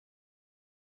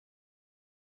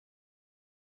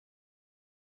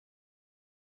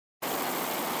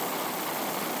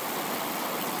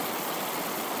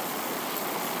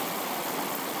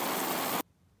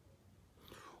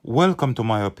Welcome to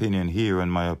My Opinion here on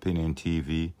My Opinion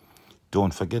TV.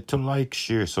 Don't forget to like,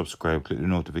 share, subscribe, click the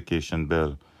notification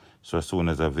bell so as soon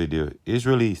as a video is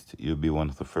released, you'll be one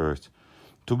of the first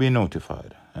to be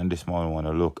notified. And this morning I want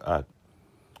to look at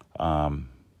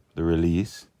the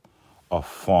release of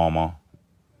former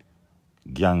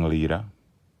gang leader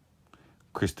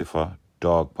Christopher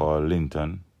Dogpaw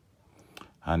Linton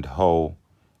and how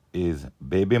his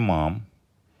baby mom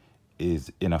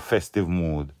is in a festive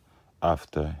mood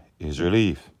after his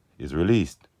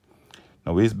released.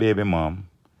 Now his baby mom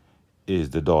is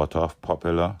the daughter of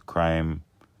popular criminal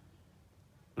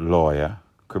lawyer,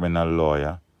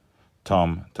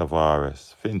 Tom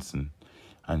Tavares-Finson,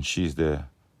 and she's the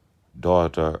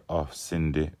daughter of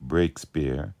Cindy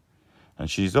Breakspear, and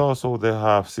she's also the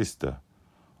half-sister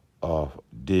of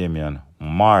Damian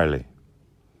Marley.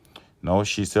 Now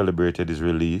she celebrated his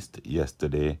release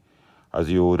yesterday. As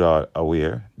you are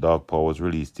aware, Dogpaw was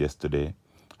released yesterday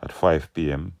at 5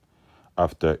 p.m.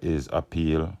 after his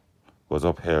appeal was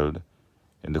upheld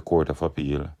in the Court of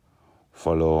Appeal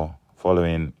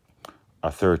following a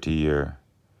 30-year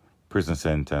prison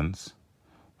sentence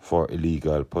for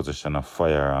illegal possession of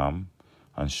firearm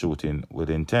and shooting with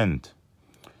intent.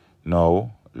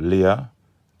 Now, Leah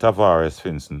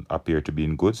Tavares-Finson appeared to be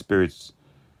in good spirits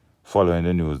following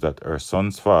the news that her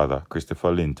son's father,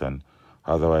 Christopher Linton,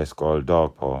 otherwise called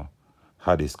Dogpaw,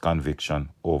 had his conviction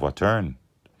overturned.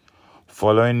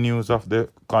 Following news of the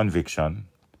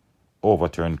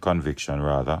overturned conviction,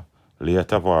 Leah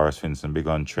Tavares-Finson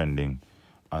began trending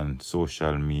on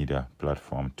social media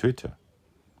platform Twitter.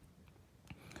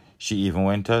 She even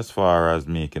went as far as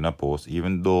making a post,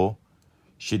 even though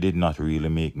she did not really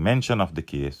make mention of the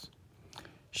case.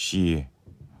 She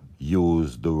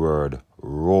used the word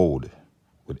road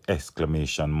with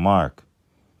exclamation mark.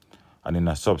 And in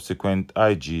a subsequent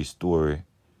IG story,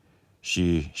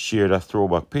 she shared a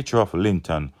throwback picture of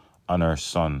Linton and her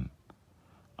son.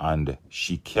 And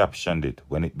she captioned it,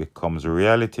 "When it becomes a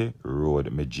reality,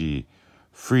 road me G,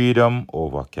 freedom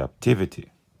over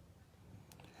captivity."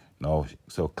 Now,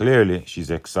 so clearly she's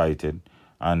excited.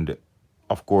 And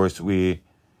of course, we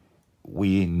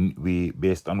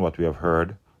based on what we have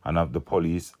heard and of the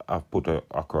police have put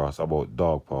across about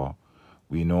Dogpaw,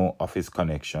 we know of his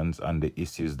connections and the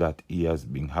issues that he has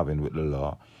been having with the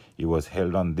law. He was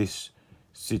held on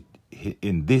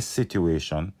in this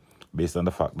situation based on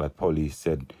the fact that police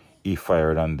said he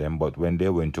fired on them. But when they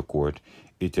went to court,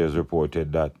 it is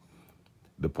reported that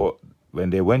when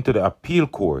they went to the appeal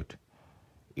court,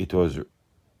 it was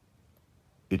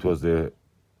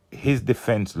his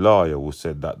defense lawyer who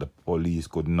said that the police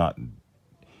could not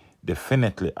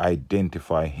definitely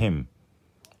identify him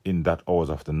in that hours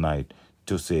of the night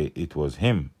to say it was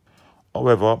him.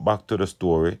 However, back to the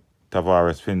story,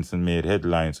 Tavares-Finson made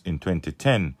headlines in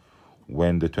 2010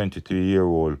 when the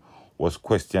 23-year-old was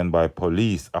questioned by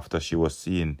police after she was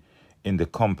seen in the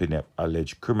company of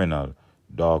alleged criminal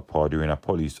Dogpaw during a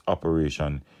police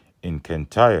operation in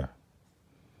Kintyre.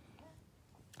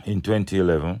 In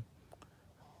 2011,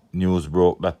 news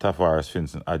broke that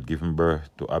Tavares-Finson had given birth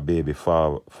to a baby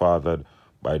fathered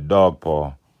by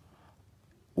Dogpaw,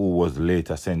 who was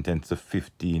later sentenced to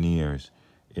 15 years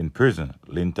in prison.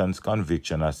 Linton's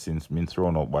conviction has since been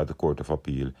thrown out by the Court of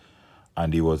Appeal,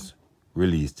 and he was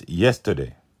released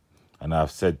yesterday. And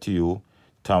I've said to you,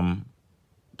 Tom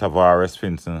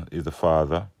Tavares-Finson is the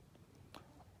father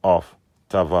of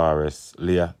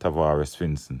Leah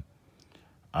Tavares-Finson,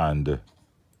 and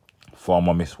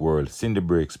former Miss World Cindy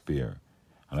Breakspear.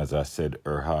 And as I said,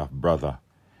 her half-brother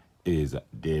is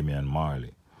Damian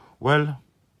Marley. Well,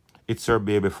 it's her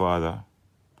baby father.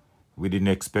 We didn't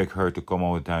expect her to come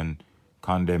out and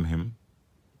condemn him.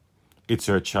 It's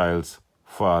her child's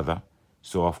father.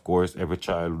 So, of course, every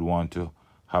child would want to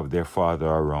have their father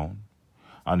around.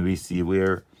 And we see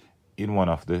where, in one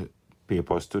of the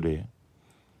papers today,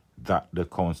 that the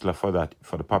counselor for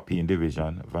the Papine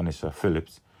Division, Vanessa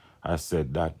Phillips, has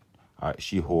said that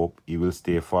she hopes he will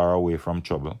stay far away from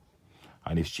trouble.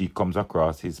 And if she comes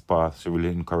across his path, she will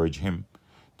encourage him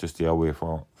to stay away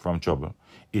from trouble.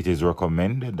 It is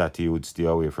recommended that he would stay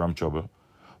away from trouble.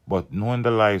 But knowing the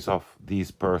lives of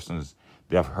these persons,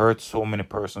 they have hurt so many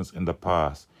persons in the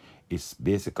past, it's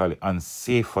basically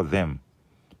unsafe for them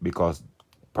because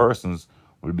persons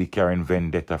will be carrying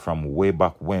vendetta from way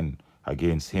back when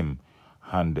against him.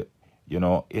 And, you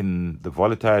know, in the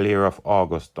volatile area of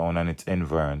Augustown and its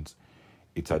environs,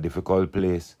 it's a difficult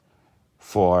place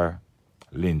for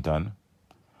Linton,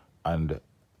 and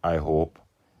I hope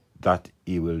that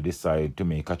he will decide to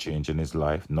make a change in his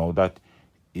life. Now that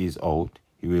he's out,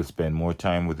 he will spend more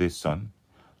time with his son.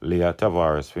 Leah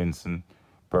Tavares-Finson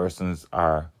persons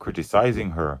are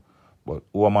criticizing her. But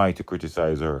who am I to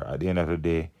criticize her? At the end of the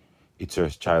day, it's her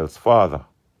child's father.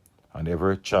 And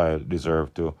every child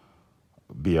deserves to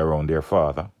be around their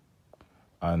father.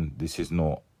 And this is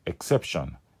no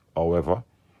exception. However,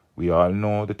 we all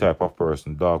know the type of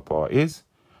person Dog Paw is.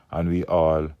 And we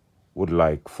all would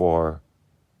like for,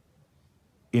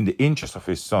 in the interest of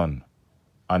his son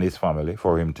and his family,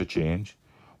 for him to change.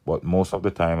 But most of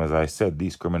the time, as I said,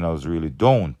 these criminals really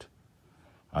don't.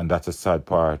 And that's a sad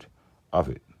part of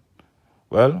it.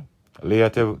 Well, Leah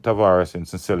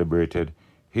Tavares-Finson celebrated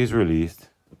his release.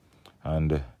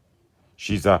 And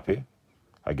she's happy.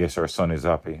 I guess her son is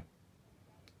happy.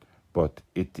 But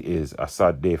it is a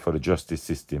sad day for the justice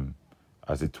system,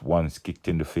 as it once kicked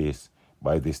in the face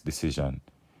by this decision.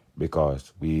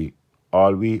 Because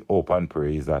all we hope and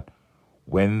pray is that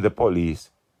when the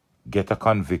police get a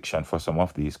conviction for some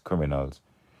of these criminals,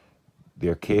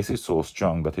 their case is so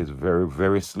strong that it's very,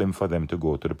 very slim for them to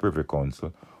go to the Privy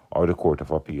Council or the Court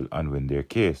of Appeal and win their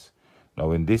case.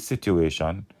 Now, in this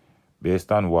situation,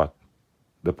 based on what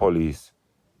the police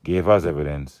gave as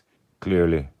evidence,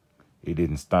 clearly it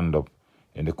didn't stand up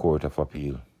in the Court of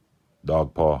Appeal.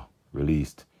 Dog Paw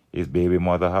released. Is baby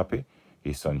mother happy?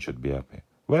 His son should be happy.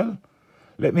 Well,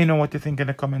 let me know what you think in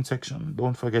the comment section.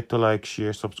 Don't forget to like,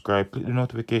 share, subscribe, click the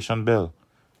notification bell.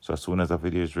 So as soon as a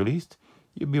video is released,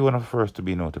 you'll be one of the first to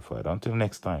be notified. Until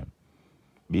next time,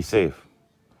 be safe.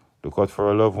 Look out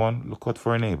for a loved one, look out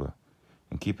for a neighbor,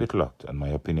 and keep it locked on My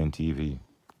Opinion TV.